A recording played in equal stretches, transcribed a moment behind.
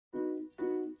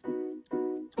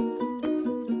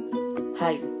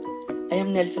Hi, I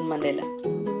am Nelson Mandela.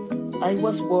 I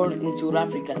was born in South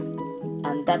Africa,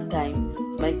 and that time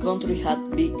my country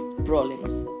had big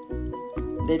problems.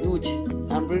 The Dutch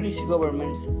and British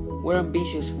governments were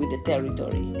ambitious with the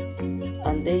territory,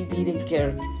 and they didn't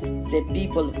care the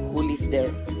people who lived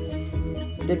there.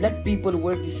 The black people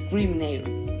were discriminated,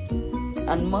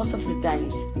 and most of the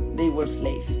times they were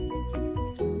slaves.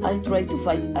 I tried to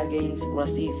fight against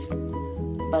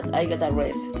racism, but I got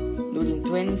arrested during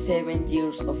 27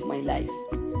 years of my life,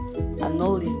 and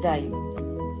all this time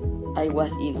I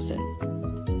was innocent.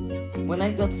 When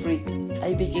I got free,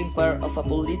 I became part of a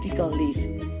political list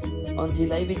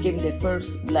until I became the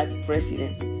first black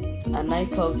president, and I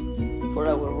fought for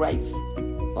our rights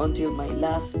until my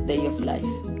last day of life.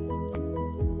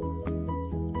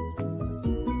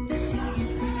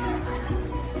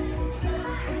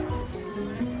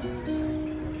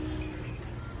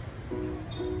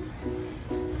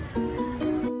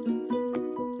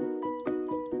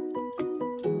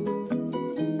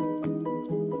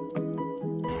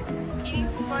 It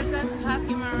is important to have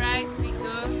human rights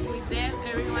because with them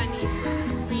everyone is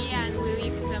free and we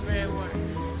live in a better world.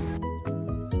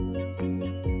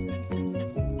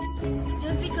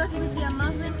 Just because you see a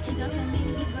Muslim, it doesn't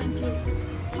mean he's going to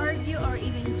hurt you or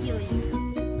even kill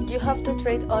you. You have to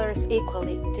treat others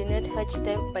equally. Do not judge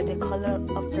them by the color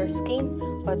of their skin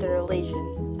or their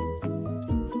religion.